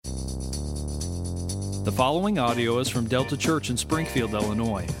The following audio is from Delta Church in Springfield,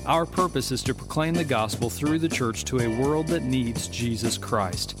 Illinois. Our purpose is to proclaim the gospel through the church to a world that needs Jesus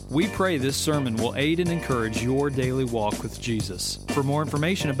Christ. We pray this sermon will aid and encourage your daily walk with Jesus. For more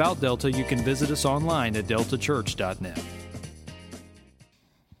information about Delta, you can visit us online at deltachurch.net.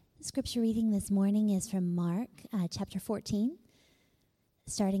 The scripture reading this morning is from Mark chapter 14,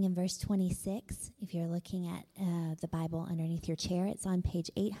 starting in verse 26. If you're looking at the Bible underneath your chair, it's on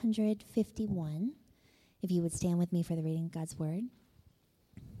page 851. If you would stand with me for the reading of God's Word.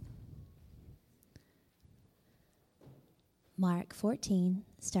 Mark 14,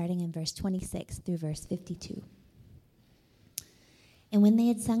 starting in verse 26 through verse 52. And when they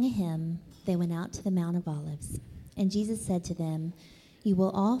had sung a hymn, they went out to the Mount of Olives. And Jesus said to them, "You will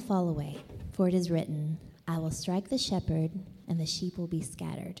all fall away, for it is written, I will strike the shepherd, and the sheep will be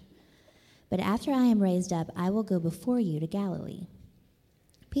scattered. But after I am raised up, I will go before you to Galilee."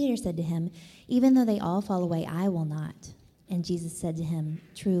 Peter said to him, "Even though they all fall away, I will not." And Jesus said to him,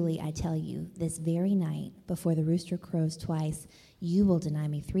 "Truly, I tell you, this very night, before the rooster crows twice, you will deny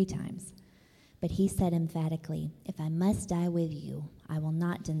me 3 times. But he said emphatically, "If I must die with you, I will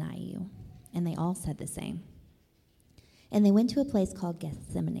not deny you." And they all said the same. And they went to a place called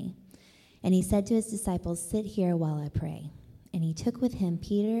Gethsemane. And he said to his disciples, "Sit here while I pray." And he took with him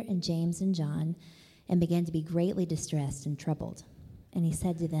Peter and James and John, and began to be greatly distressed and troubled. And he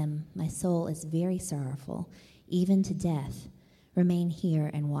said to them, "My soul is very sorrowful, even to death. Remain here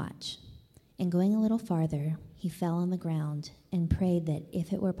and watch." And going a little farther, he fell on the ground and prayed that,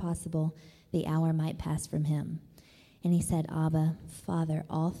 if it were possible, the hour might pass from him. And he said, "Abba, Father,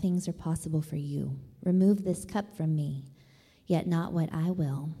 all things are possible for you. Remove this cup from me. Yet not what I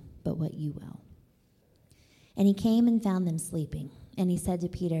will, but what you will." And he came and found them sleeping. And he said to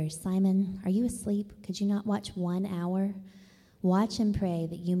Peter, "Simon, are you asleep? Could you not watch 1 hour? Watch and pray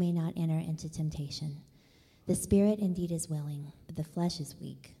that you may not enter into temptation. The spirit indeed is willing, but the flesh is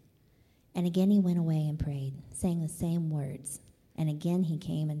weak." And again he went away and prayed, saying the same words. And again he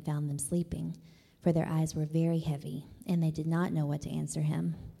came and found them sleeping, for their eyes were very heavy, and they did not know what to answer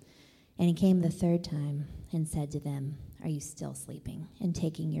him. And he came the 3rd time and said to them, "Are you still sleeping and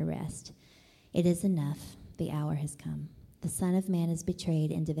taking your rest? It is enough, the hour has come. The Son of Man is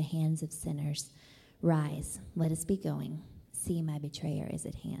betrayed into the hands of sinners. Rise, let us be going. See, my betrayer is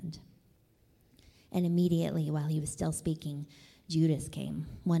at hand." And immediately, while he was still speaking, Judas came,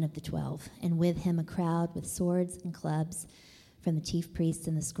 one of the 12, and with him a crowd with swords and clubs from the chief priests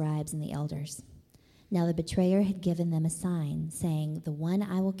and the scribes and the elders. Now the betrayer had given them a sign, saying, "The one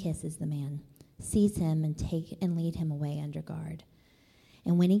I will kiss is the man. Seize him and take and lead him away under guard."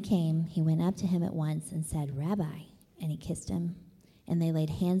 And when he came, he went up to him at once and said, "Rabbi," and he kissed him. And they laid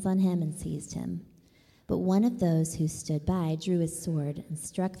hands on him and seized him. But one of those who stood by drew his sword and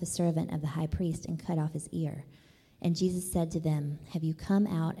struck the servant of the high priest and cut off his ear. And Jesus said to them, "Have you come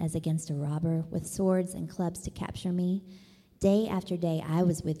out as against a robber with swords and clubs to capture me? Day after day I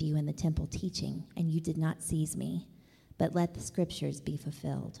was with you in the temple teaching, and you did not seize me. But let the scriptures be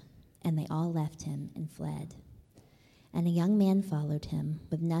fulfilled." And they all left him and fled. And a young man followed him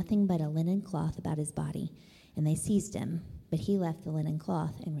with nothing but a linen cloth about his body. And they seized him, but he left the linen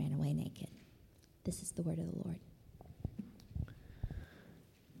cloth and ran away naked. This is the word of the Lord.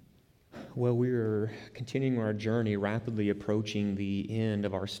 Well, we're continuing our journey, rapidly approaching the end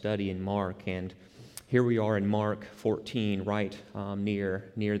of our study in Mark, and here we are in Mark 14, right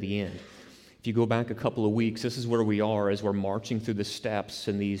near the end. If you go back a couple of weeks, this is where we are as we're marching through the steps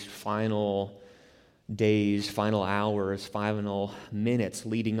in these final days, final hours, final minutes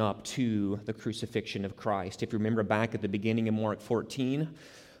leading up to the crucifixion of Christ. If you remember back at the beginning of Mark 14,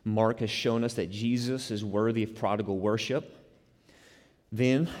 Mark has shown us that Jesus is worthy of prodigal worship.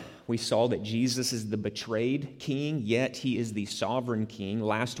 Then we saw that Jesus is the betrayed king, yet he is the sovereign king.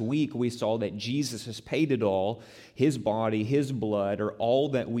 Last week we saw that Jesus has paid it all. His body, his blood are all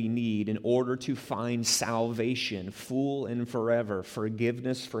that we need in order to find salvation, full and forever,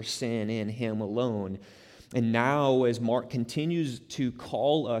 forgiveness for sin in him alone. And now, as Mark continues to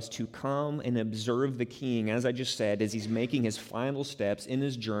call us to come and observe the King, as I just said, as he's making his final steps in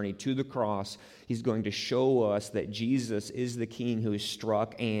his journey to the cross, he's going to show us that Jesus is the King who is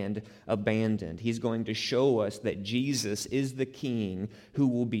struck and abandoned. He's going to show us that Jesus is the King who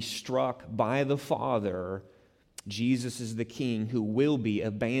will be struck by the Father. Jesus is the King who will be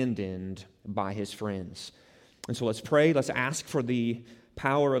abandoned by his friends. And so let's pray. Let's ask for the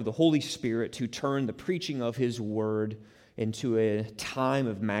power of the Holy Spirit to turn the preaching of his word into a time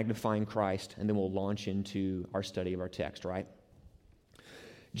of magnifying Christ, and then we'll launch into our study of our text, right?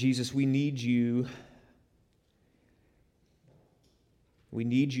 Jesus, we need you. We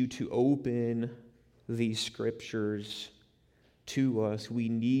need you to open these scriptures to us. We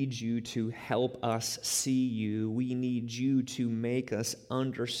need you to help us see you. We need you to make us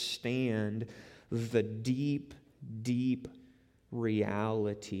understand the deep, deep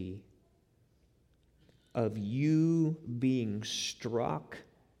reality of you being struck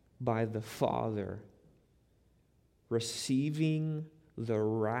by the Father, receiving the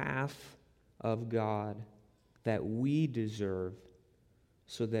wrath of God that we deserve,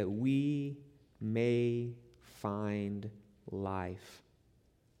 so that we may find life,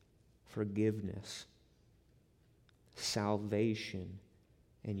 forgiveness, salvation,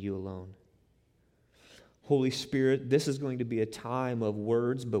 and you alone. Holy Spirit, this is going to be a time of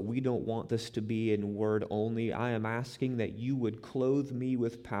words, but we don't want this to be in word only. I am asking that you would clothe me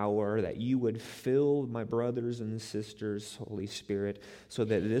with power, that you would fill my brothers and sisters, Holy Spirit, so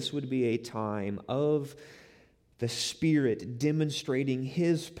that this would be a time of the Spirit demonstrating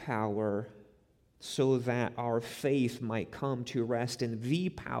His power, so that our faith might come to rest in the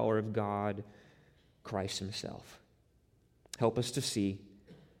power of God, Christ Himself. Help us to see.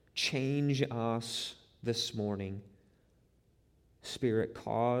 Change us this morning. Spirit,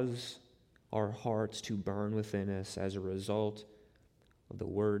 cause our hearts to burn within us as a result of the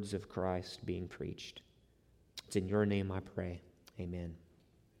words of Christ being preached. It's in your name I pray. Amen.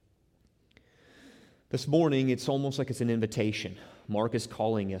 This morning, it's almost like it's an invitation. Mark is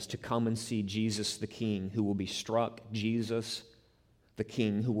calling us to come and see Jesus the King who will be struck, Jesus the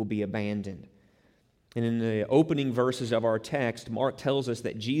King who will be abandoned. And in the opening verses of our text, Mark tells us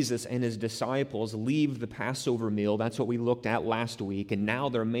that Jesus and His disciples leave the Passover meal. That's what we looked at last week. And now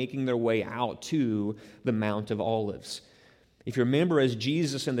they're making their way out to the Mount of Olives. If you remember, as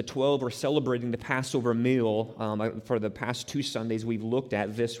Jesus and the 12 were celebrating the Passover meal, for the past 2 Sundays, we've looked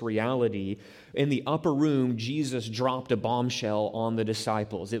at this reality. In the upper room, Jesus dropped a bombshell on the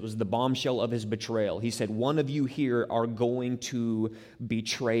disciples. It was the bombshell of His betrayal. He said, "One of you here are going to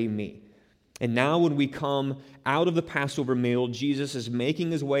betray me." And now when we come out of the Passover meal, Jesus is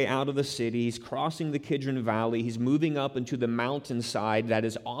making His way out of the city. He's crossing the Kidron Valley. He's moving up into the mountainside that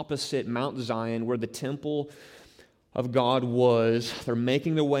is opposite Mount Zion, where the temple of God was. They're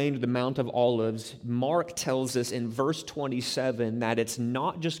making their way into the Mount of Olives. Mark tells us in verse 27 that it's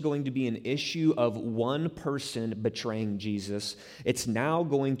not just going to be an issue of one person betraying Jesus. It's now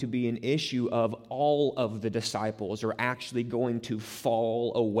going to be an issue of all of the disciples are actually going to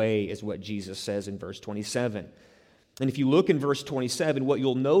fall away, is what Jesus says in verse 27. And if you look in verse 27, what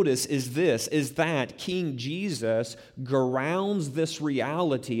you'll notice is that King Jesus grounds this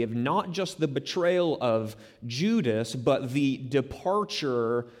reality of not just the betrayal of Judas, but the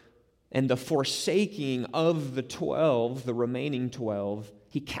departure and the forsaking of the 12, the remaining 12.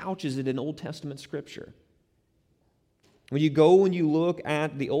 He couches it in Old Testament scripture. When you go and you look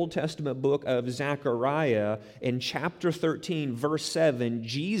at the Old Testament book of Zechariah, in chapter 13, verse 7,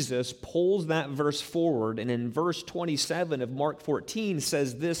 Jesus pulls that verse forward, and in verse 27 of Mark 14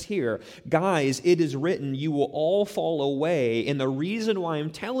 says this here, "Guys, it is written, you will all fall away, and the reason why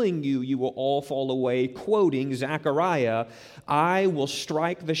I'm telling you you will all fall away," quoting Zechariah, "I will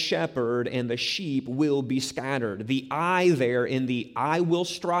strike the shepherd, and the sheep will be scattered." The I there in the "I will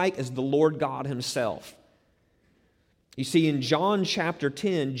strike" is the Lord God Himself. You see, in John chapter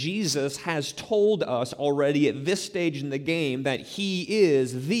 10, Jesus has told us already at this stage in the game that He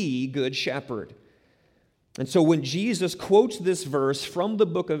is the Good Shepherd. And so when Jesus quotes this verse from the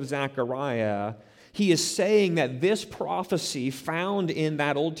book of Zechariah, He is saying that this prophecy found in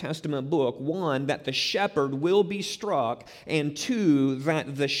that Old Testament book, 1, that the shepherd will be struck, and 2,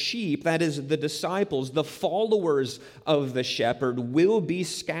 that the sheep, that is the disciples, the followers of the shepherd, will be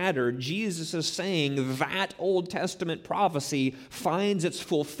scattered. Jesus is saying that Old Testament prophecy finds its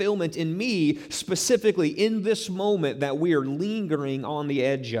fulfillment in me, specifically in this moment that we are lingering on the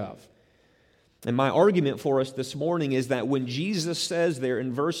edge of. And my argument for us this morning is that when Jesus says there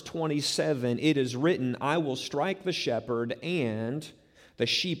in verse 27, "It is written, I will strike the shepherd and the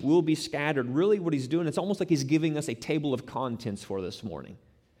sheep will be scattered," really what He's doing, it's almost like He's giving us a table of contents for this morning.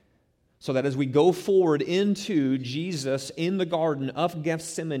 So that as we go forward into Jesus in the Garden of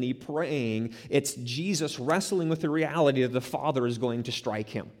Gethsemane praying, it's Jesus wrestling with the reality that the Father is going to strike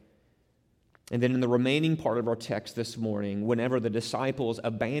Him. And then in the remaining part of our text this morning, whenever the disciples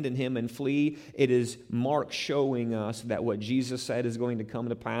abandon Him and flee, it is Mark showing us that what Jesus said is going to come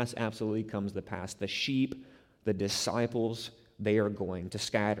to pass absolutely comes to pass. The sheep, the disciples, they are going to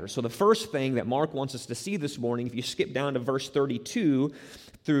scatter. So the first thing that Mark wants us to see this morning, if you skip down to verse 32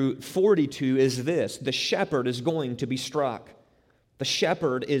 through 42, is this: the shepherd is going to be struck. The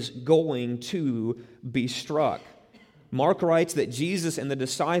shepherd is going to be struck. Mark writes that Jesus and the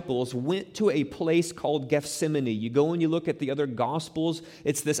disciples went to a place called Gethsemane. You go and you look at the other Gospels,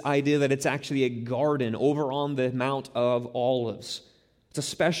 it's this idea that it's actually a garden over on the Mount of Olives. It's a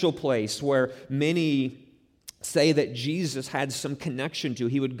special place where many say that Jesus had some connection to.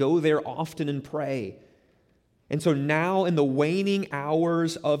 He would go there often and pray. And so now in the waning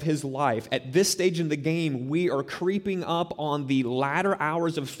hours of his life, at this stage in the game, we are creeping up on the latter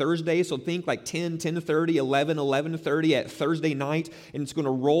hours of Thursday. So think like 10, 10:30, 11, 11:30 at Thursday night. And it's going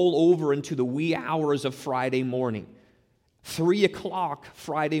to roll over into the wee hours of Friday morning. 3 o'clock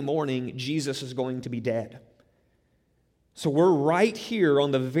Friday morning, Jesus is going to be dead. So we're right here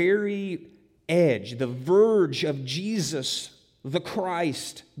on the very edge, the verge of Jesus, the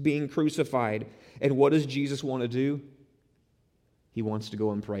Christ, being crucified. And what does Jesus want to do? He wants to go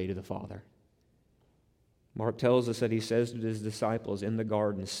and pray to the Father. Mark tells us that he says to his disciples in the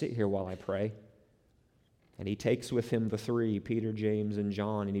garden, "Sit here while I pray." And he takes with him the three, Peter, James, and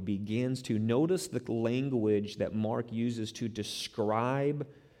John, and he begins to notice the language that Mark uses to describe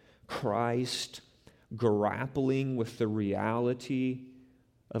Christ grappling with the reality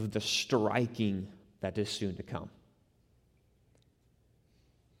of the striking that is soon to come.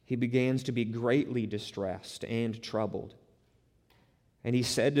 He begins to be greatly distressed and troubled. And he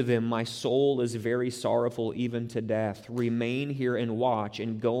said to them, "My soul is very sorrowful, even to death. Remain here and watch."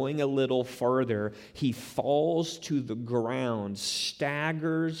 And going a little further, he falls to the ground,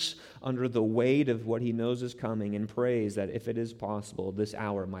 staggers under the weight of what he knows is coming, and prays that if it is possible, this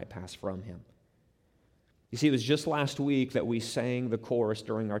hour might pass from him. You see, it was just last week that we sang the chorus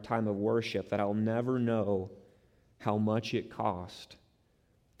during our time of worship that I'll never know how much it cost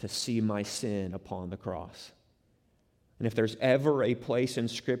to see my sin upon the cross. And if there's ever a place in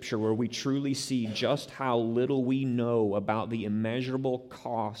Scripture where we truly see just how little we know about the immeasurable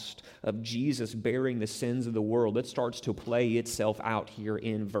cost of Jesus bearing the sins of the world, it starts to play itself out here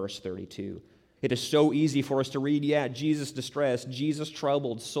in verse 32. It is so easy for us to read, Jesus distressed, Jesus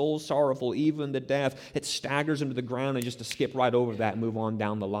troubled, soul sorrowful, even to death. It staggers him to the ground and just to skip right over that and move on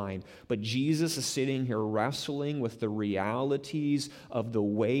down the line. But Jesus is sitting here wrestling with the realities of the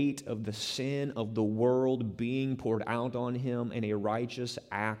weight of the sin of the world being poured out on him in a righteous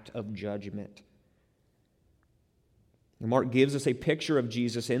act of judgment. And Mark gives us a picture of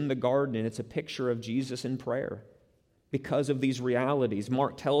Jesus in the garden, and it's a picture of Jesus in prayer. Because of these realities,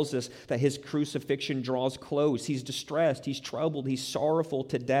 Mark tells us that his crucifixion draws close. He's distressed, he's troubled, he's sorrowful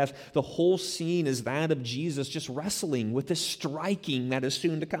to death. The whole scene is that of Jesus just wrestling with this striking that is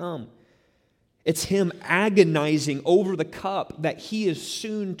soon to come. It's him agonizing over the cup that he is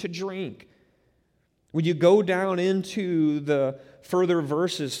soon to drink. When you go down into the further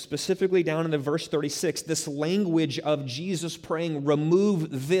verses, specifically down into verse 36, this language of Jesus praying,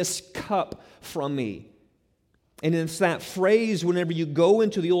 "Remove this cup from me." And it's that phrase whenever you go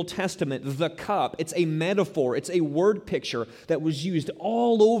into the Old Testament, the cup. It's a metaphor. It's a word picture that was used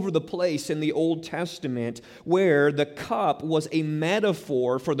all over the place in the Old Testament, where the cup was a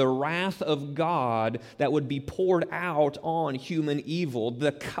metaphor for the wrath of God that would be poured out on human evil.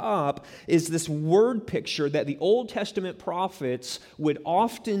 The cup is this word picture that the Old Testament prophets would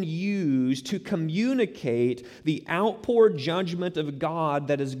often use to communicate the outpoured judgment of God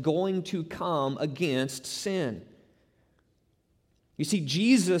that is going to come against sin. You see,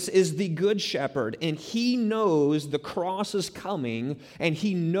 Jesus is the good shepherd, and he knows the cross is coming, and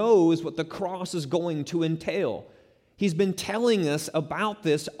he knows what the cross is going to entail. He's been telling us about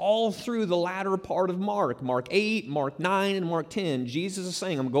this all through the latter part of Mark. Mark 8, Mark 9, and Mark 10. Jesus is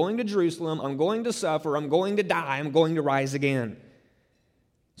saying, I'm going to Jerusalem, I'm going to suffer, I'm going to die, I'm going to rise again.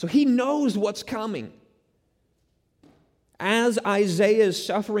 So he knows what's coming. As Isaiah's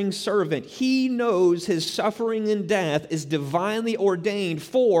suffering servant, he knows his suffering and death is divinely ordained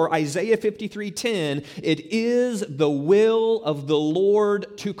for Isaiah 53:10. It is the will of the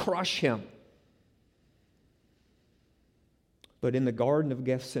Lord to crush him. But in the Garden of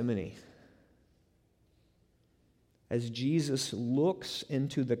Gethsemane, as Jesus looks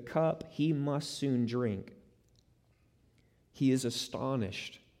into the cup he must soon drink, he is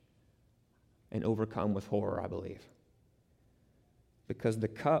astonished and overcome with horror, I believe. Because the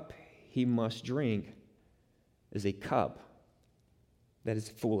cup he must drink is a cup that is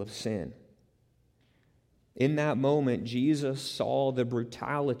full of sin. In that moment, Jesus saw the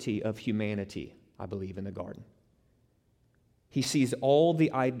brutality of humanity, I believe, in the garden. He sees all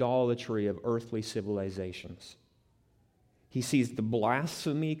the idolatry of earthly civilizations. He sees the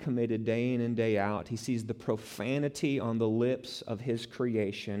blasphemy committed day in and day out. He sees the profanity on the lips of his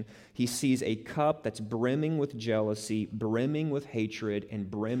creation. He sees a cup that's brimming with jealousy, brimming with hatred,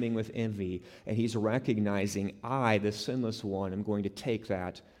 and brimming with envy. And he's recognizing, I, the sinless one, am going to take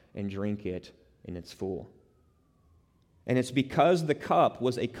that and drink it in its full. And it's because the cup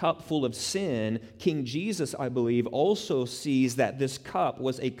was a cup full of sin, King Jesus, I believe, also sees that this cup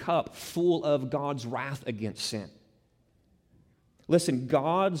was a cup full of God's wrath against sin. Listen,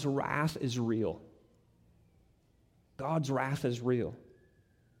 God's wrath is real. God's wrath is real.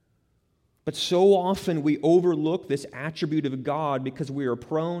 But so often we overlook this attribute of God because we are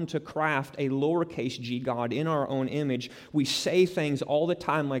prone to craft a lowercase g God in our own image. We say things all the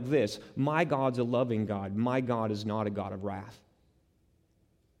time like this: my God's a loving God. My God is not a God of wrath.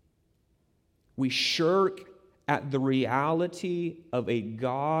 We shirk at the reality of a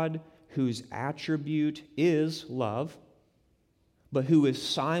God whose attribute is love, but who is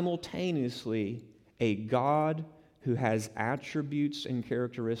simultaneously a God who has attributes and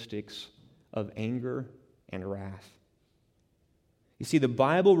characteristics of anger and wrath. You see, the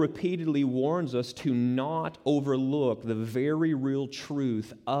Bible repeatedly warns us to not overlook the very real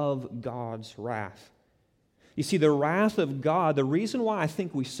truth of God's wrath. You see, the wrath of God, the reason why I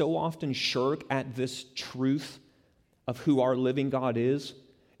think we so often shirk at this truth of who our living God is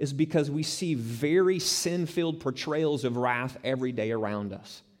because we see very sin-filled portrayals of wrath every day around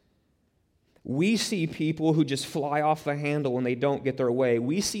us. We see people who just fly off the handle when they don't get their way.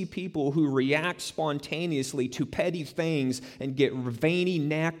 We see people who react spontaneously to petty things and get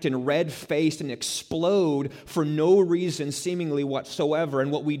veiny-necked and red-faced and explode for no reason seemingly whatsoever.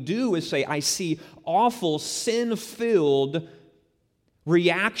 And what we do is say, I see awful, sin-filled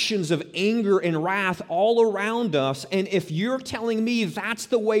reactions of anger and wrath all around us, and if you're telling me that's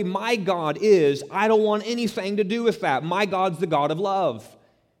the way my God is, I don't want anything to do with that. My God's the God of love.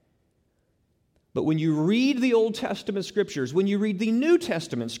 But when you read the Old Testament Scriptures, when you read the New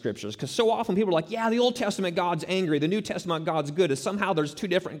Testament Scriptures, because so often people are like, yeah, the Old Testament God's angry, the New Testament God's good, as somehow there's two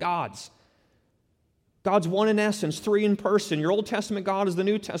different gods. God's one in essence, three in person. Your Old Testament God is the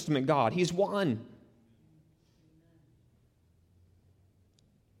New Testament God. He's one.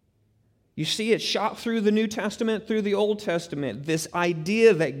 You see it shot through the New Testament, through the Old Testament, this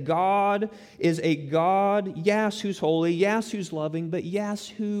idea that God is a God, yes, who's holy, yes, who's loving, but yes,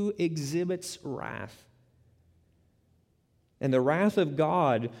 who exhibits wrath. And the wrath of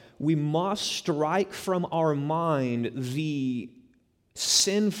God, we must strike from our mind the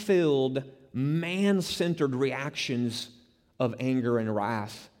sin-filled, man-centered reactions of anger and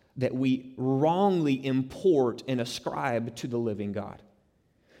wrath that we wrongly import and ascribe to the living God.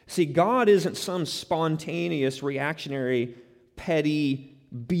 See, God isn't some spontaneous, reactionary, petty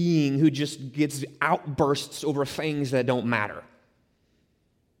being who just gets outbursts over things that don't matter.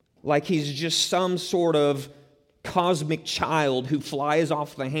 Like he's just some sort of cosmic child who flies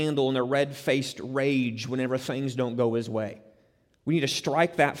off the handle in a red-faced rage whenever things don't go his way. We need to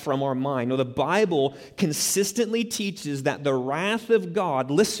strike that from our mind. No, the Bible consistently teaches that the wrath of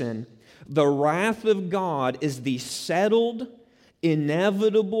God, listen, the wrath of God is the settled,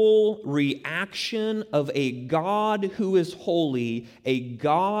 inevitable reaction of a God who is holy, a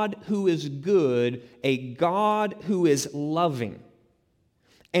God who is good, a God who is loving.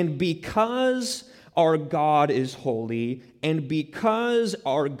 And because our God is holy, and because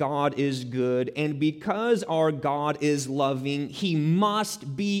our God is good, and because our God is loving, He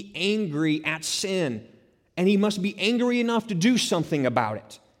must be angry at sin. And He must be angry enough to do something about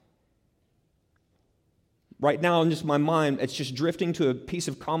it. Right now, in just my mind, it's just drifting to a piece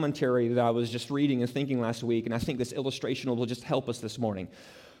of commentary that I was just reading and thinking last week, and I think this illustration will just help us this morning.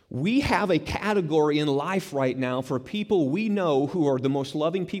 We have a category in life right now for people we know who are the most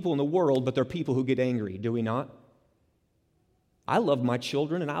loving people in the world, but they're people who get angry, do we not? I love my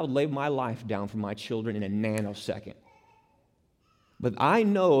children, and I would lay my life down for my children in a nanosecond. But I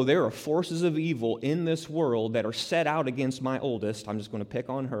know there are forces of evil in this world that are set out against my oldest, I'm just going to pick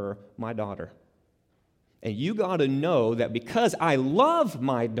on her, my daughter. And you got to know that because I love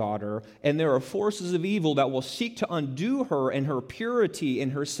my daughter, and there are forces of evil that will seek to undo her and her purity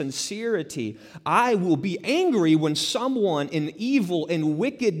and her sincerity, I will be angry when someone in evil and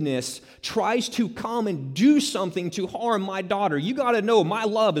wickedness tries to come and do something to harm my daughter. You got to know my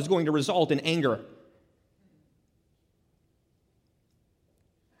love is going to result in anger.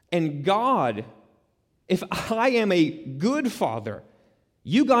 And God, if I am a good father,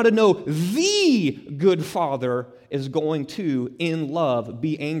 you got to know the good Father is going to, in love,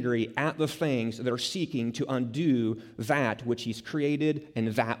 be angry at the things that are seeking to undo that which He's created and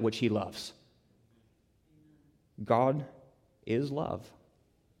that which He loves. God is love.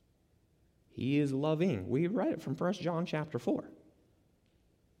 He is loving. We read it from 1 John chapter 4.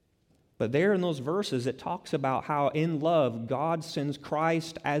 But there in those verses, it talks about how in love, God sends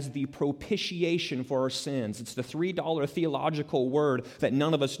Christ as the propitiation for our sins. It's the $3 theological word that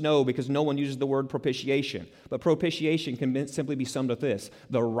none of us know because no one uses the word propitiation. But propitiation can simply be summed up this: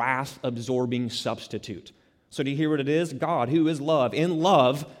 the wrath-absorbing substitute. So do you hear what it is? God, who is love, in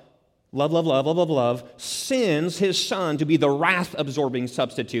love, sends his Son to be the wrath-absorbing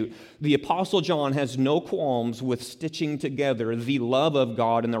substitute. The Apostle John has no qualms with stitching together the love of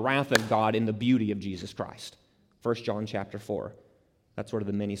God and the wrath of God in the beauty of Jesus Christ. 1 John chapter 4. That's sort of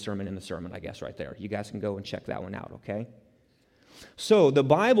the mini sermon in the sermon, I guess, right there. You guys can go and check that one out, okay? So the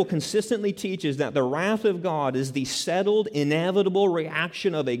Bible consistently teaches that the wrath of God is the settled, inevitable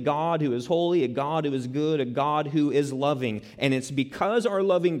reaction of a God who is holy, a God who is good, a God who is loving. And it's because our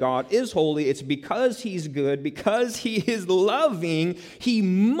loving God is holy, it's because he's good, because he is loving, he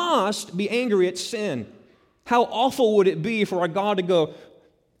must be angry at sin. How awful would it be for our God to go,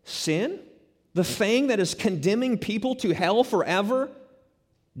 sin? The thing that is condemning people to hell forever?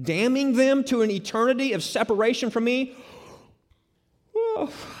 Damning them to an eternity of separation from me?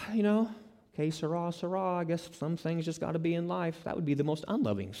 Okay, Sarah, I guess some things just got to be in life. That would be the most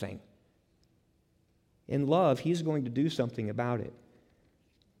unloving thing. In love, he's going to do something about it.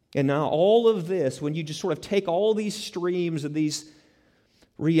 And now all of this, when you just sort of take all these streams of these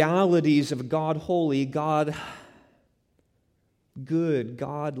realities of God holy, God good,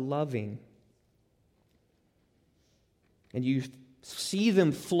 God loving, and you see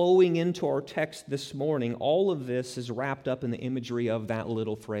them flowing into our text this morning, all of this is wrapped up in the imagery of that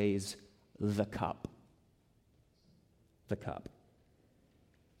little phrase, the cup. The cup.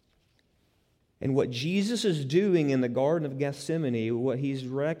 And what Jesus is doing in the Garden of Gethsemane, what he's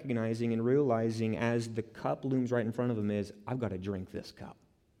recognizing and realizing as the cup looms right in front of him is, I've got to drink this cup.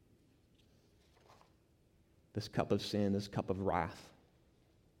 This cup of sin, this cup of wrath.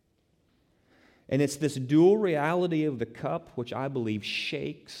 And it's this dual reality of the cup which I believe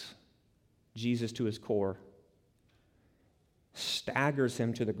shakes Jesus to his core, staggers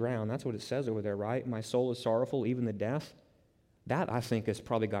him to the ground. That's what it says over there, right? My soul is sorrowful, even to death. That, I think, has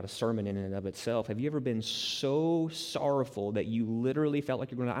probably got a sermon in and of itself. Have you ever been so sorrowful that you literally felt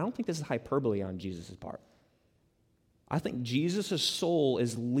like you're going to... I don't think this is hyperbole on Jesus' part. I think Jesus' soul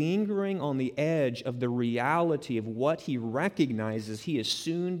is lingering on the edge of the reality of what he recognizes he is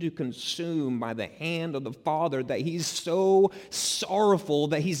soon to consume by the hand of the Father, that he's so sorrowful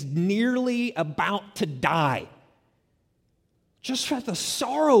that he's nearly about to die. Just at the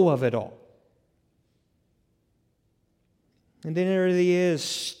sorrow of it all. And then there he is,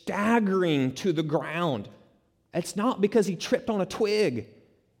 staggering to the ground. It's not because he tripped on a twig.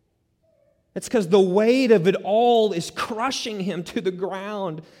 It's because the weight of it all is crushing him to the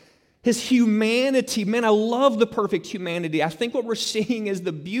ground. His humanity, man, I love the perfect humanity. I think what we're seeing is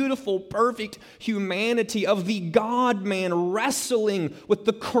the beautiful, perfect humanity of the God-man wrestling with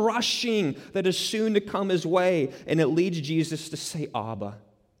the crushing that is soon to come his way. And it leads Jesus to say, Abba,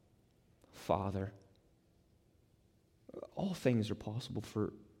 Father, all things are possible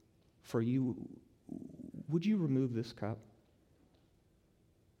for you. Would you remove this cup?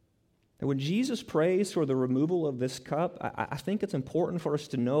 And when Jesus prays for the removal of this cup, I think it's important for us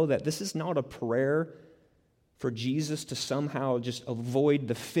to know that this is not a prayer for Jesus to somehow just avoid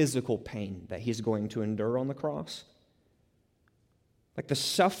the physical pain that he's going to endure on the cross. Like the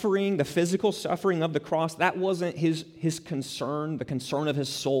suffering, the physical suffering of the cross, that wasn't his concern, the concern of his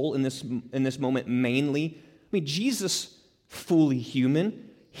soul in this moment mainly. I mean, Jesus, fully human,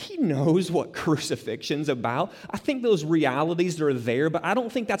 he knows what crucifixion's about. I think those realities are there, but I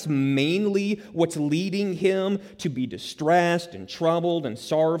don't think that's mainly what's leading him to be distressed and troubled and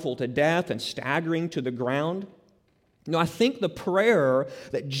sorrowful to death and staggering to the ground. No, I think the prayer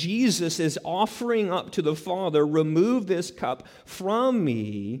that Jesus is offering up to the Father, remove this cup from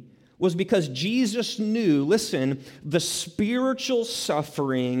me, was because Jesus knew, listen, the spiritual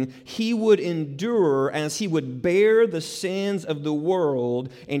suffering he would endure as he would bear the sins of the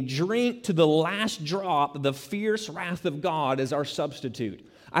world and drink to the last drop the fierce wrath of God as our substitute.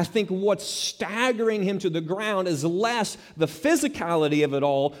 I think what's staggering him to the ground is less the physicality of it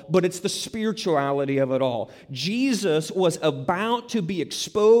all, but it's the spirituality of it all. Jesus was about to be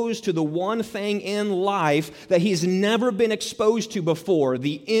exposed to the one thing in life that he's never been exposed to before,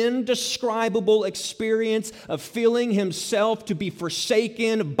 the indescribable experience of feeling himself to be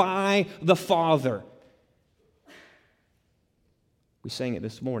forsaken by the Father. We sang it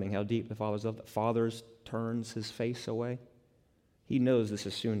this morning, how deep the Father's love. The Father turns his face away. He knows this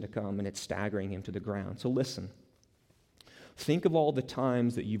is soon to come, and it's staggering him to the ground. So listen. Think of all the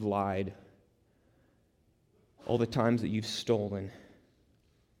times that you've lied, all the times that you've stolen.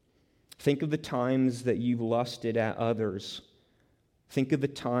 Think of the times that you've lusted at others. Think of the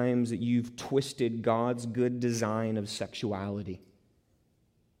times that you've twisted God's good design of sexuality.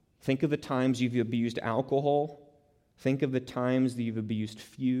 Think of the times you've abused alcohol. Think of the times that you've abused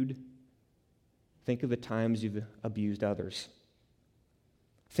feud. Think of the times you've abused others.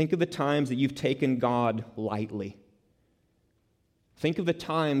 Think of the times that you've taken God lightly. Think of the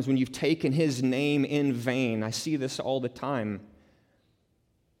times when you've taken His name in vain. I see this all the time.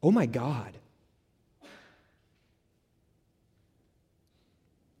 Oh my God.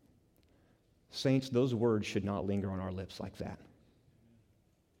 Saints, those words should not linger on our lips like that.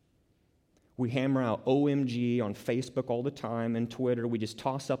 We hammer out OMG on Facebook all the time and Twitter. We just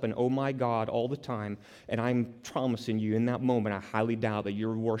toss up an oh my God all the time. And I'm promising you, in that moment, I highly doubt that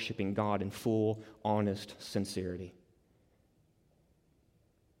you're worshiping God in full, honest sincerity.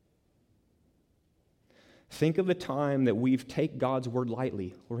 Think of the time that we've taken God's word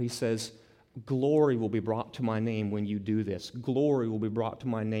lightly, where He says, glory will be brought to my name when you do this. Glory will be brought to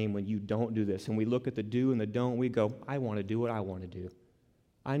my name when you don't do this. And we look at the do and the don't, we go, I want to do what I want to do.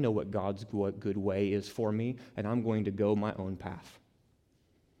 I know what God's good way is for me, and I'm going to go my own path.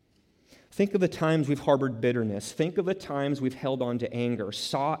 Think of the times we've harbored bitterness. Think of the times we've held on to anger,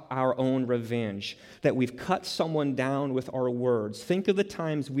 sought our own revenge, that we've cut someone down with our words. Think of the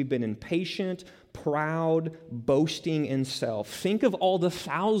times we've been impatient, proud, boasting in self. Think of all the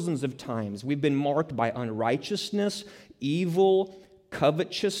thousands of times we've been marked by unrighteousness, evil,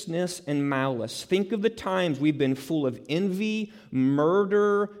 covetousness, and malice. Think of the times we've been full of envy,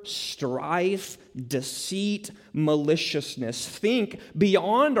 murder, strife, deceit, maliciousness. Think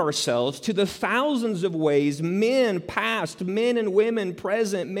beyond ourselves to the thousands of ways men past, men and women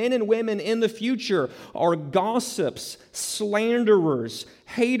present, men and women in the future are gossips, slanderers,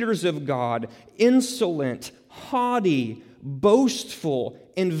 haters of God, insolent, haughty, boastful,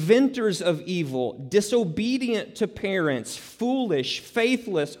 inventors of evil, disobedient to parents, foolish,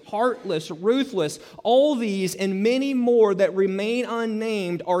 faithless, heartless, ruthless. All these and many more that remain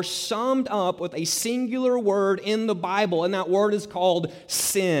unnamed are summed up with a singular word in the Bible, and that word is called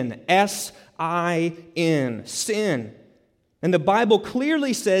sin. S-I-N. Sin. And the Bible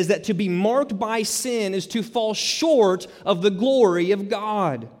clearly says that to be marked by sin is to fall short of the glory of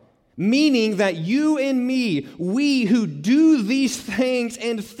God. Meaning that you and me, we who do these things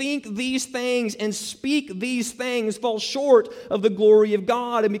and think these things and speak these things fall short of the glory of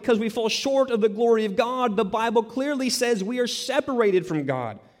God. And because we fall short of the glory of God, the Bible clearly says we are separated from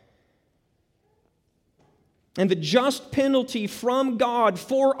God. And the just penalty from God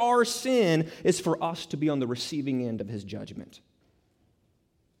for our sin is for us to be on the receiving end of His judgment.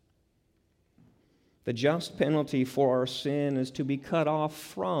 The just penalty for our sin is to be cut off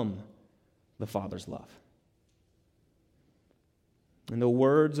from the Father's love. In the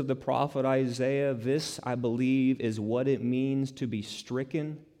words of the prophet Isaiah, this, I believe, is what it means to be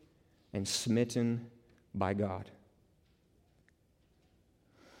stricken and smitten by God.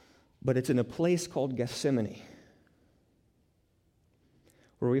 But it's in a place called Gethsemane,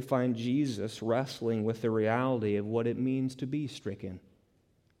 where we find Jesus wrestling with the reality of what it means to be stricken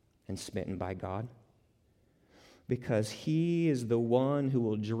and smitten by God. Because He is the one who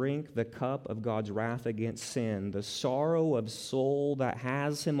will drink the cup of God's wrath against sin. The sorrow of soul that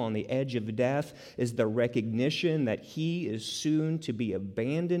has Him on the edge of death is the recognition that He is soon to be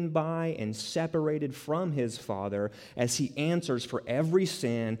abandoned by and separated from His Father as He answers for every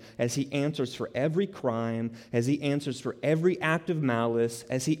sin, as He answers for every crime, as He answers for every act of malice,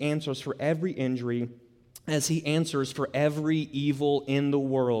 as He answers for every injury, as He answers for every evil in the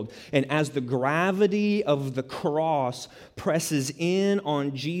world. And as the gravity of the cross presses in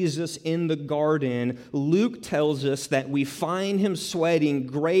on Jesus in the garden, Luke tells us that we find Him sweating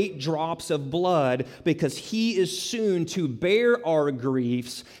great drops of blood because He is soon to bear our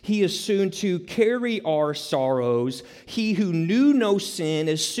griefs. He is soon to carry our sorrows. He who knew no sin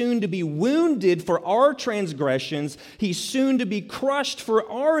is soon to be wounded for our transgressions. He's soon to be crushed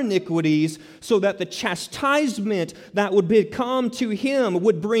for our iniquities, so that the chastisement that would become to Him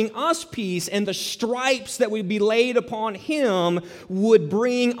would bring us peace, and the stripes that would be laid upon Him would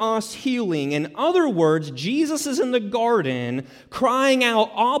bring us healing. In other words, Jesus is in the garden crying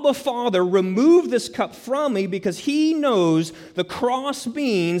out, Abba, Father, remove this cup from me, because He knows the cross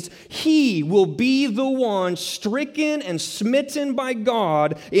means He will be the one stricken and smitten by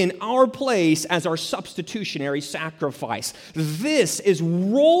God in our place as our substitutionary sacrifice. This is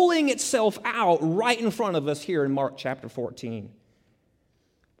rolling itself out right in front of us here in Mark chapter 14.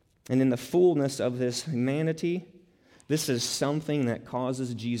 And in the fullness of this humanity, This is something that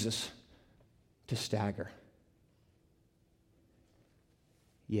causes Jesus to stagger.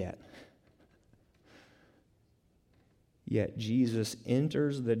 Yet Jesus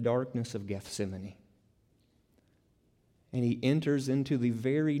enters the darkness of Gethsemane. And he enters into the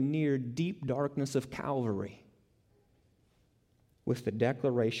very near deep darkness of Calvary with the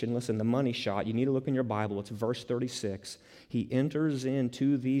declaration, listen, the money shot, you need to look in your Bible, it's verse 36. He enters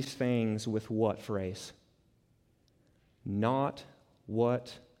into these things with what phrase? Not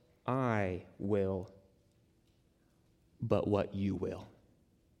what I will, but what you will.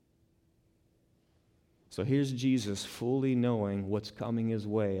 So here's Jesus fully knowing what's coming his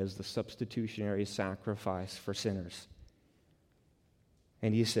way as the substitutionary sacrifice for sinners.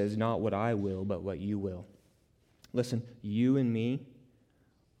 And he says, not what I will, but what you will. Listen, you and me,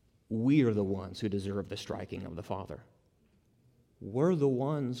 we are the ones who deserve the striking of the Father. We're the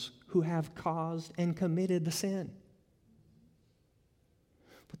ones who have caused and committed the sin.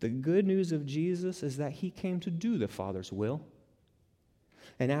 But the good news of Jesus is that he came to do the Father's will.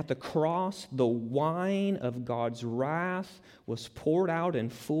 And at the cross, the wine of God's wrath was poured out in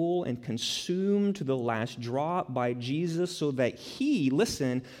full and consumed to the last drop by Jesus so that he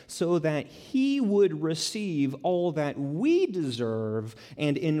would receive all that we deserve,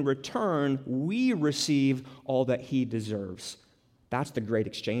 and in return, we receive all that he deserves. That's the great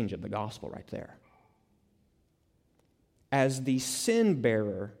exchange of the gospel right there. As the sin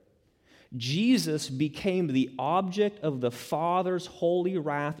bearer, Jesus became the object of the Father's holy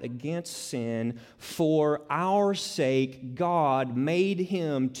wrath against sin. For our sake, God made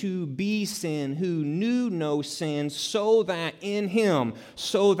him to be sin who knew no sin, so that in him,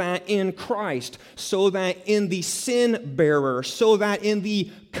 so that in Christ, so that in the sin bearer, so that in the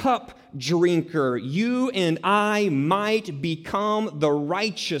cup drinker, you and I might become the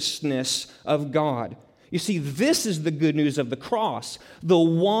righteousness of God. You see, this is the good news of the cross. The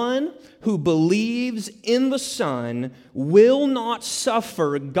one who believes in the Son will not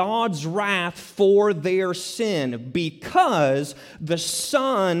suffer God's wrath for their sin, because the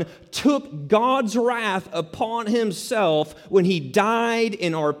Son took God's wrath upon himself when he died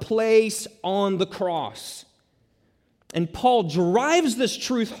in our place on the cross. And Paul drives this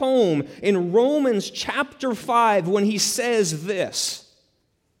truth home in Romans chapter 5 when he says this: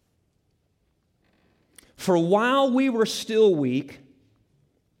 for while we were still weak,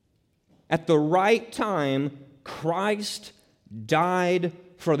 at the right time, Christ died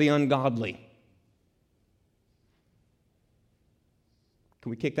for the ungodly.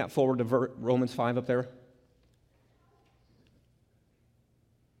 Can we kick that forward to Romans 5 up there?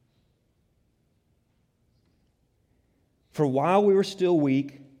 For while we were still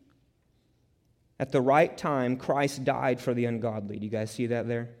weak, at the right time, Christ died for the ungodly. Do you guys see that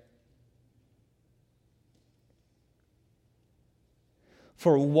there?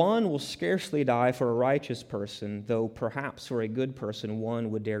 For one will scarcely die for a righteous person, though perhaps for a good person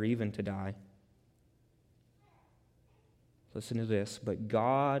one would dare even to die. Listen to this. But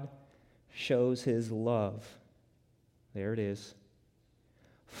God shows his love, there it is,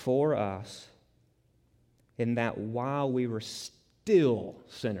 for us, in that while we were still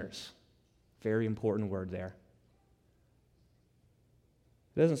sinners, very important word there.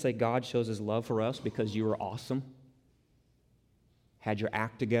 It doesn't say God shows his love for us because you were awesome, had your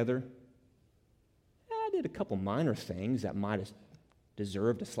act together. I did a couple minor things that might have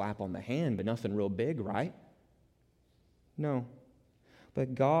deserved a slap on the hand, but nothing real big, right? No.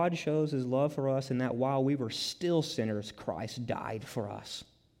 But God shows his love for us in that while we were still sinners, Christ died for us.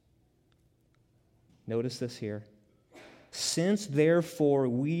 Notice this here. Since therefore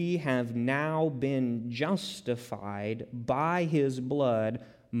we have now been justified by his blood,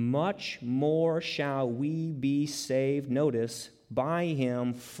 much more shall we be saved, notice, by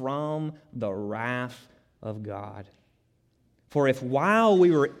him from the wrath of God. For if while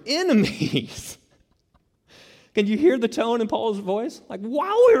we were enemies, can you hear the tone in Paul's voice? Like,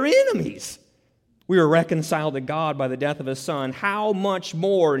 while we were enemies, we were reconciled to God by the death of his Son, how much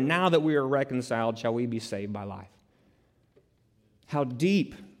more, now that we are reconciled, shall we be saved by life? How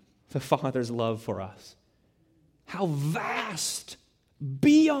deep the Father's love for us. How vast,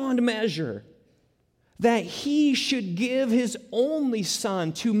 beyond measure, that he should give his only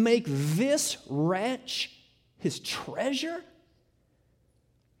Son to make this wretch his treasure?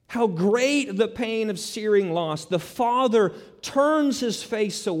 How great the pain of searing loss. The Father turns his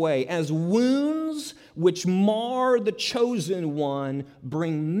face away as wounds which mar the chosen one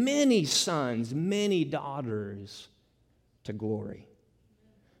bring many sons, many daughters to glory.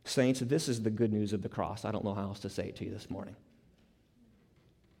 Saints, this is the good news of the cross. I don't know how else to say it to you this morning.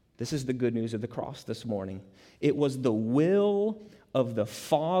 This is the good news of the cross this morning. It was the will of the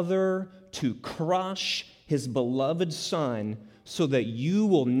Father to crush his beloved Son so that you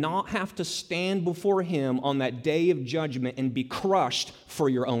will not have to stand before him on that day of judgment and be crushed for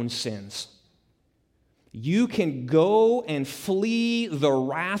your own sins. You can go and flee the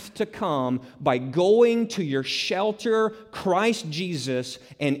wrath to come by going to your shelter, Christ Jesus,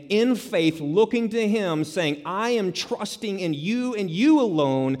 and in faith looking to him, saying, I am trusting in you and you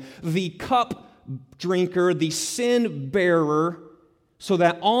alone, the cup drinker, the sin bearer, so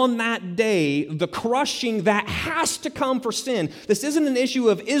that on that day, the crushing that has to come for sin, this isn't an issue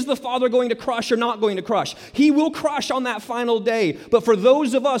of is the Father going to crush or not going to crush. He will crush on that final day. But for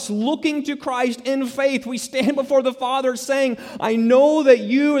those of us looking to Christ in faith, we stand before the Father saying, I know that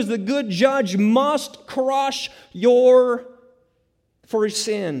you as the good judge must crush for his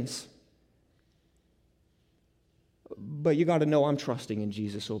sins. But you got to know I'm trusting in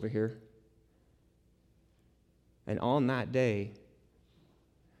Jesus over here. And on that day,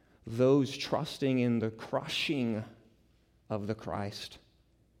 those trusting in the crushing of the Christ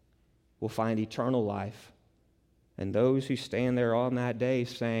will find eternal life. And those who stand there on that day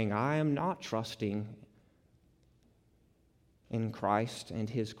saying, I am not trusting in Christ and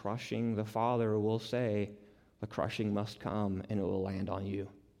his crushing, the Father will say, the crushing must come and it will land on you.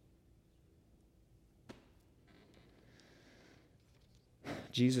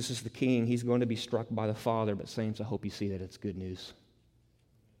 Jesus is the King. He's going to be struck by the Father, but saints, I hope you see that it's good news.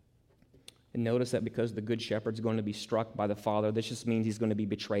 And notice that because the Good Shepherd's going to be struck by the Father, this just means he's going to be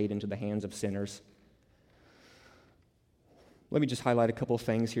betrayed into the hands of sinners. Let me just highlight a couple of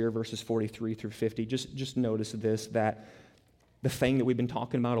things here, verses 43 through 50. Just notice this, that the thing that we've been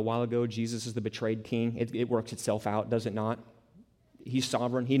talking about a while ago, Jesus is the betrayed king, it works itself out, does it not? He's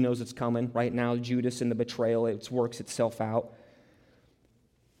sovereign. He knows it's coming. Right now, Judas and the betrayal, it works itself out.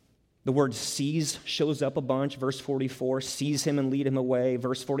 The word seize shows up a bunch. Verse 44, seize him and lead him away.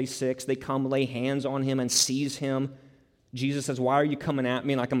 Verse 46, they come lay hands on him and seize him. Jesus says, why are you coming at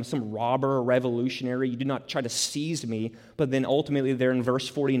me like I'm some robber or revolutionary? You do not try to seize me. But then ultimately there in verse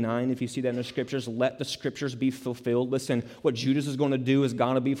 49, if you see that in the Scriptures, let the Scriptures be fulfilled. Listen, what Judas is going to do is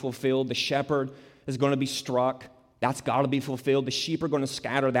got to be fulfilled. The shepherd is going to be struck. That's got to be fulfilled. The sheep are going to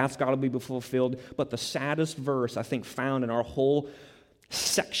scatter. That's got to be fulfilled. But the saddest verse, I think, found in our whole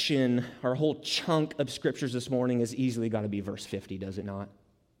section, our whole chunk of Scriptures this morning has easily got to be verse 50, does it not?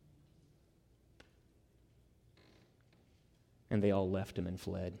 And they all left him and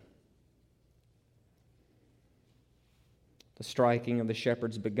fled. The striking of the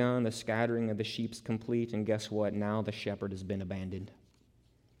shepherd's begun, the scattering of the sheep's complete, and guess what? Now the shepherd has been abandoned.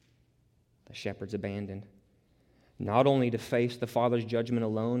 The shepherd's abandoned. Not only to face the Father's judgment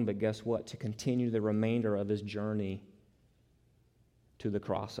alone, but guess what? To continue the remainder of his journey to the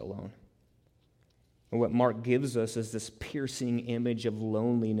cross alone. And what Mark gives us is this piercing image of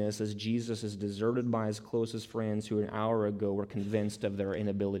loneliness as Jesus is deserted by his closest friends who an hour ago were convinced of their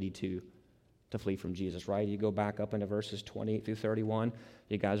inability to flee from Jesus, right? You go back up into verses 28 through 31.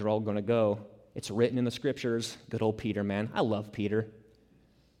 You guys are all going to go. It's written in the Scriptures. Good old Peter, man. I love Peter.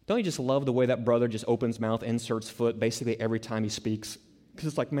 Don't you just love the way that brother just opens mouth, inserts foot basically every time he speaks? Because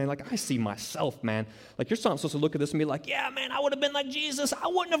it's like, man, like I see myself, man. Like you're not supposed to look at this and be like, yeah, man, I would have been like Jesus. I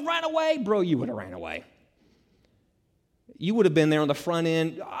wouldn't have ran away. Bro, you would have ran away. You would have been there on the front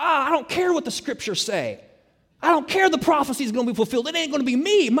end. I don't care what the Scriptures say. I don't care the prophecy is going to be fulfilled. It ain't going to be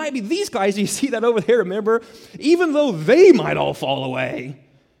me. It might be these guys. You see that over there, remember? Even though they might all fall away,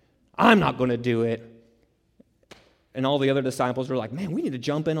 I'm not going to do it. And all the other disciples were like, man, we need to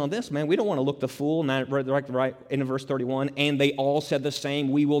jump in on this, man. We don't want to look the fool. And that right in verse 31, and they all said the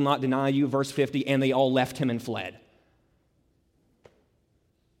same, we will not deny you, verse 50, and they all left him and fled.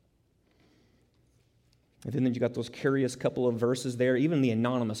 And then you got those curious couple of verses there. Even the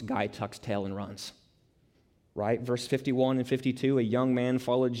anonymous guy tucks tail and runs. Right? Verse 51 and 52, a young man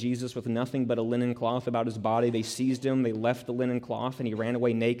followed Jesus with nothing but a linen cloth about his body. They seized him, they left the linen cloth, and he ran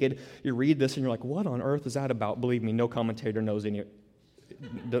away naked. You read this and you're like, what on earth is that about? Believe me, no commentator knows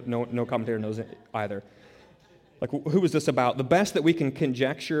no commentator knows it either. Like, who is this about? The best that we can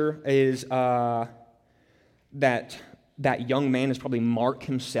conjecture is that young man is probably Mark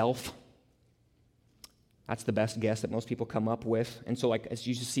himself. That's the best guess that most people come up with. And so, like, as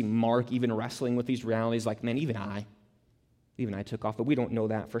you just see Mark even wrestling with these realities, like, man, even I took off, but we don't know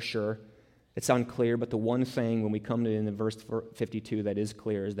that for sure. It's unclear, but the one thing when we come to in the verse 52 that is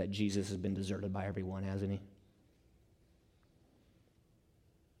clear is that Jesus has been deserted by everyone, hasn't he?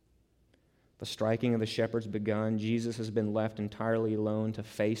 The striking of the shepherd's begun. Jesus has been left entirely alone to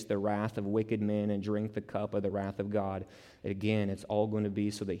face the wrath of wicked men and drink the cup of the wrath of God. Again, it's all going to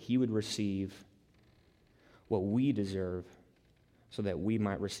be so that he would receive what we deserve, so that we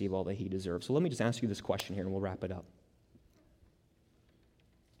might receive all that he deserves. So let me just ask you this question here, and we'll wrap it up.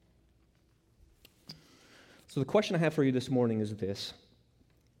 So the question I have for you this morning is this: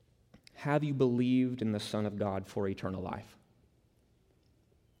 have you believed in the Son of God for eternal life?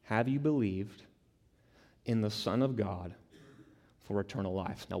 Have you believed in the Son of God for eternal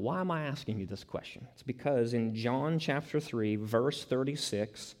life? Now, why am I asking you this question? It's because in John chapter 3, verse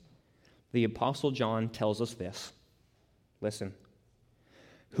 36, the Apostle John tells us this. Listen.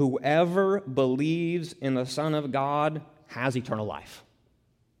 Whoever believes in the Son of God has eternal life.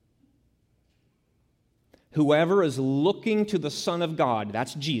 Whoever is looking to the Son of God,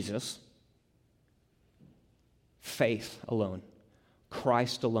 that's Jesus, faith alone.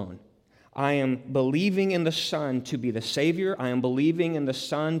 Christ alone. I am believing in the Son to be the Savior. I am believing in the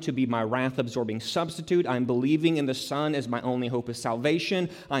Son to be my wrath-absorbing substitute. I am believing in the Son as my only hope of salvation.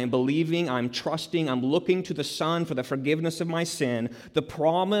 I am believing, I'm trusting, I'm looking to the Son for the forgiveness of my sin. The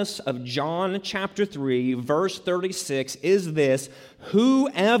promise of John chapter 3, verse 36 is this: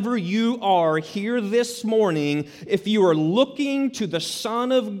 whoever you are here this morning, if you are looking to the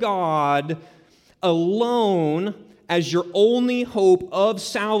Son of God alone as your only hope of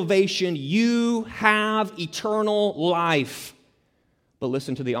salvation, you have eternal life. But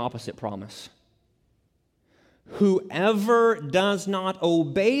listen to the opposite promise. Whoever does not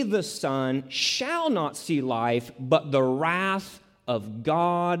obey the Son shall not see life, but the wrath of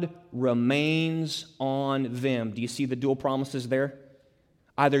God remains on them. Do you see the dual promises there?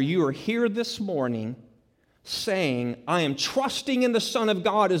 Either you are here this morning saying, I am trusting in the Son of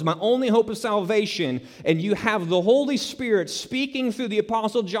God as my only hope of salvation, and you have the Holy Spirit speaking through the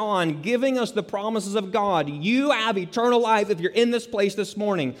Apostle John, giving us the promises of God. You have eternal life if you're in this place this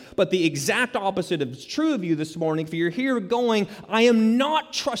morning. But the exact opposite is true of you this morning. If you're here going, I am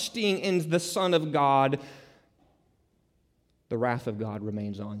not trusting in the Son of God, the wrath of God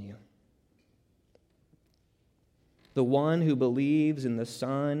remains on you. The one who believes in the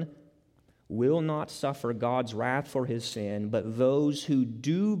Son will not suffer God's wrath for his sin, but those who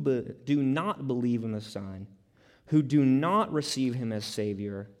do not believe in the Son, who do not receive him as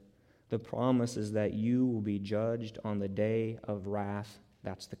Savior, the promise is that you will be judged on the day of wrath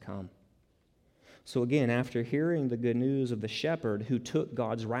that's to come. So again, after hearing the good news of the shepherd who took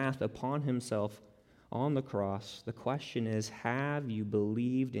God's wrath upon himself on the cross, the question is, have you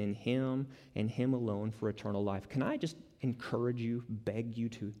believed in him and him alone for eternal life? Can I just encourage you, beg you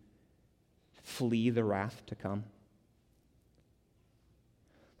to flee the wrath to come?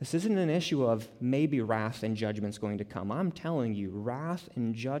 This isn't an issue of maybe wrath and judgment's going to come. I'm telling you, wrath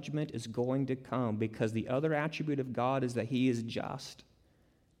and judgment is going to come because the other attribute of God is that he is just.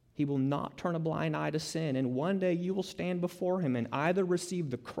 He will not turn a blind eye to sin, and one day you will stand before him and either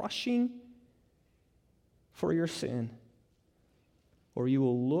receive the crushing for your sin, or you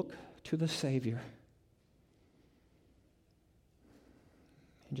will look to the Savior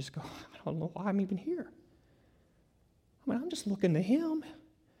and just go, I don't know why I'm even here. I mean, I'm just looking to him.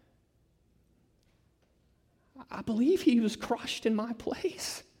 I believe he was crushed in my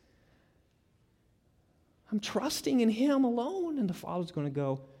place. I'm trusting in him alone. And the Father's going to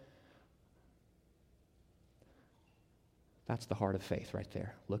go, that's the heart of faith right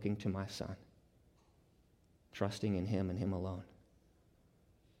there, looking to my Son, trusting in him and him alone.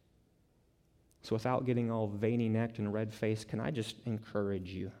 So without getting all veiny-necked and red-faced, can I just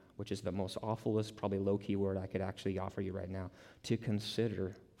encourage you, which is the most awfulest, probably low-key word I could actually offer you right now, to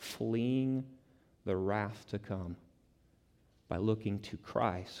consider fleeing the wrath to come by looking to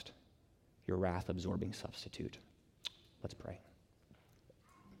Christ, your wrath-absorbing substitute. Let's pray.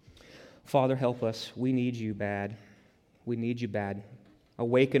 Father, help us. We need you bad. We need you bad.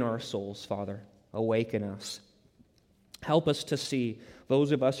 Awaken our souls, Father. Awaken us. Help us to see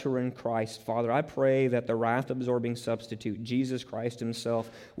those of us who are in Christ. Father, I pray that the wrath-absorbing substitute, Jesus Christ himself,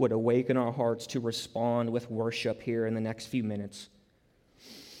 would awaken our hearts to respond with worship here in the next few minutes.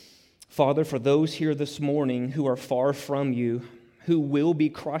 Father, for those here this morning who are far from you, who will be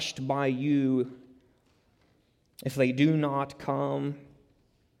crushed by you if they do not come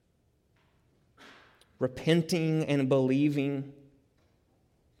repenting and believing,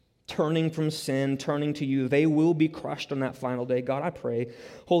 turning from sin, turning to you, they will be crushed on that final day. God, I pray,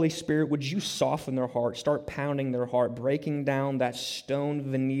 Holy Spirit, would you soften their heart, start pounding their heart, breaking down that stone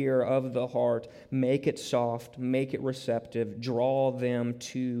veneer of the heart, make it soft, make it receptive, draw them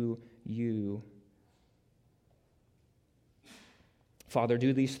to you. Father,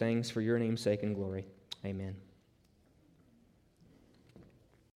 do these things for your name's sake and glory. Amen.